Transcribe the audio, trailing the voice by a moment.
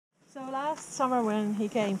last summer when he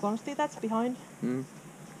came, Konsti, that's behind.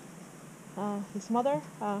 His mother,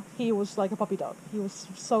 he was like a puppy dog. He was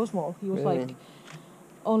so small. He was like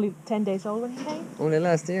only 10 days old when he came. Only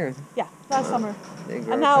last year? Yeah, last summer. They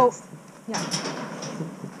grow and now, fast. Yeah.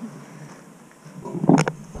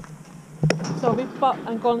 So Vippa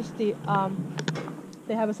and Konsti,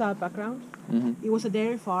 they have a sad background. It was a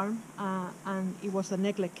dairy farm and it was a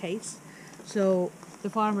neglect case. So the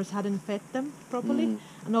farmers hadn't fed them properly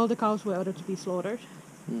and all the cows were ordered to be slaughtered.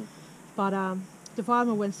 But the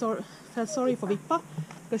farmer felt sorry for Vippa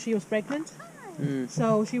because she was pregnant.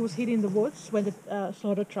 So she was hid in the woods when the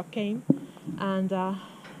slaughter truck came and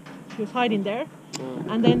she was hiding there.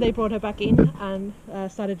 And then they brought her back in and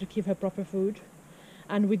started to give her proper food.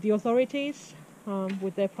 And with the authorities,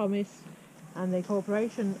 with their promise and their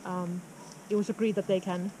cooperation, it was agreed that they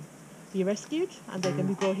can be rescued and they can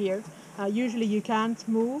be brought here. Usually you can't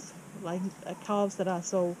move, like calves that are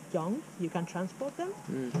so young, you can transport them,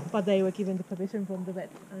 but they were given the permission from the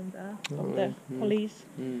vet and from the police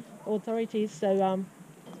authorities. So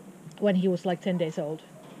when he was like 10 days old,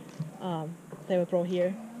 they were brought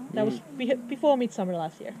here. That was before midsummer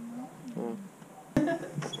last year.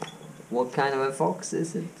 What kind of a fox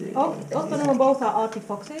is it? Otto and both are Arctic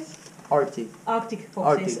foxes. Arctic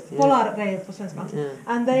foxes. Polar räv på svenska.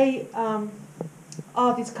 And they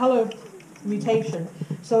are this color mutation.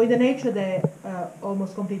 So in the nature they're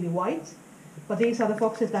almost completely white. But these are the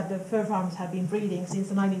foxes that the fur farms have been breeding since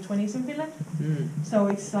the 1920s in Finland. So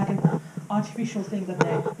it's like an artificial thing that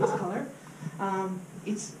they're this color.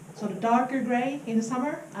 It's sort of darker grey in the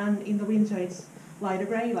summer, and in the winter it's lighter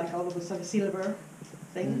grey, like almost like a silver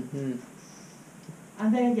thing.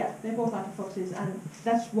 And then, they're both Arctic foxes, and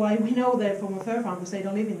that's why we know they're from a fur farm, because they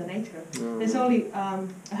don't live in the nature. There's only a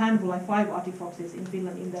handful, like 5 Arctic foxes in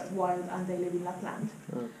Finland in the wild, and they live in Lapland.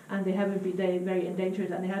 And they're very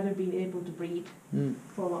endangered, and they haven't been able to breed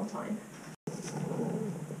for a long time.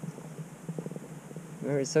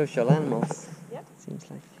 Very social animals. Yep. Seems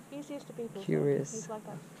like. He's used to people. Curious. He's like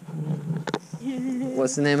that.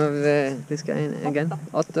 What's the name of this guy again?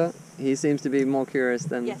 Otto. He seems to be more curious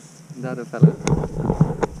than the other fellow.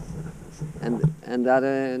 And the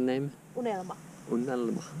other name? Unelma.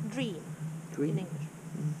 Unelma. Dream. In English.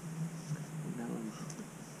 Unelma.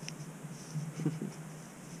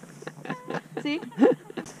 See?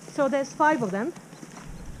 So there's 5 of them.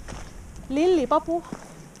 Lilli, Papu.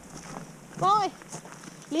 Bye.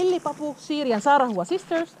 Lilli, Papu, Siiri and Saara, who are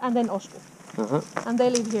sisters, and then Osku. And they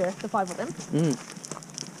live here, the 5 of them.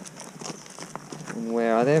 And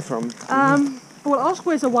where are they from? Well,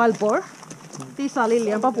 Osku is a wild boar. These are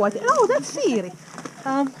Lilli and Papu. Oh, that's Siiri.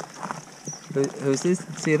 Who's this?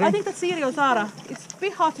 Siiri? I think that's Siiri or Saara. It's a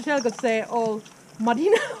bit hard to tell because they're all muddy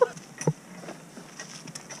now.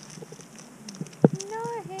 No,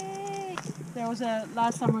 hey. There was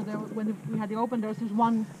last summer when we had the open, there was this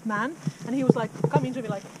one man, and he was like coming to me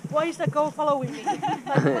like, "Why is that girl following me?"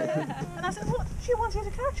 And I said, "Well, she wants you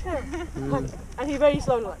to catch her." And he very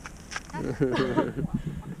slowly like.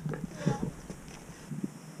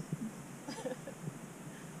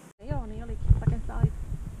 Joo, niin olikin. Rakentaa aita.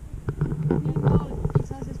 Niin oli.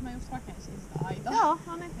 Itse asiassa mä just rakensin sitä aitaa. Joo,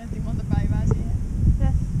 no niin. Jätin monta päivää siihen.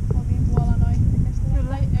 Yes. Kovin puola noin.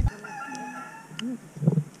 Kyllä.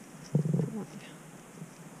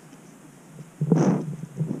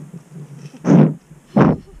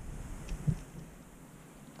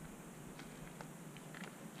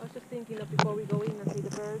 I was just thinking that before we go in and see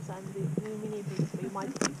the birds and the new mini pigs, we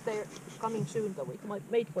might, if they're coming soon, that we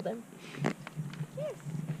might wait for them. Yes.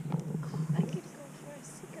 I could go for a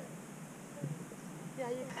cigarette. Yeah,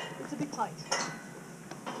 it's a bit tight.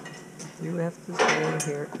 You have to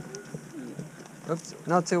stay here. Oops,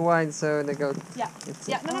 not too wide so they go. Yeah.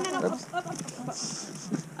 No. Oops.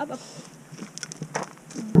 Up.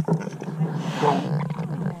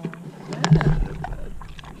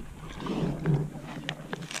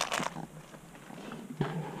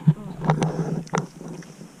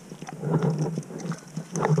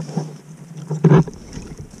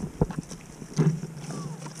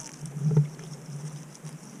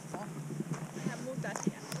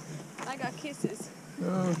 I got kisses.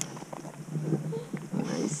 Oh,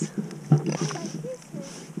 nice.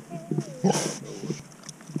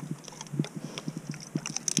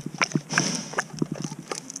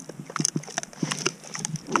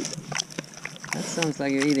 That sounds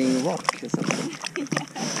like you're eating a rock or something.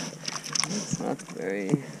 It's not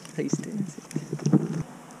very tasty, is it?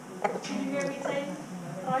 Did you hear me say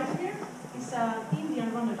right here? It's an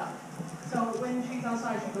Indian runner duck. So when she's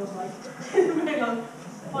outside, she goes like very long,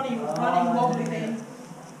 funny running wobbly thing,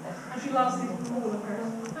 and she loves this pool of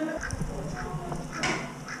hers.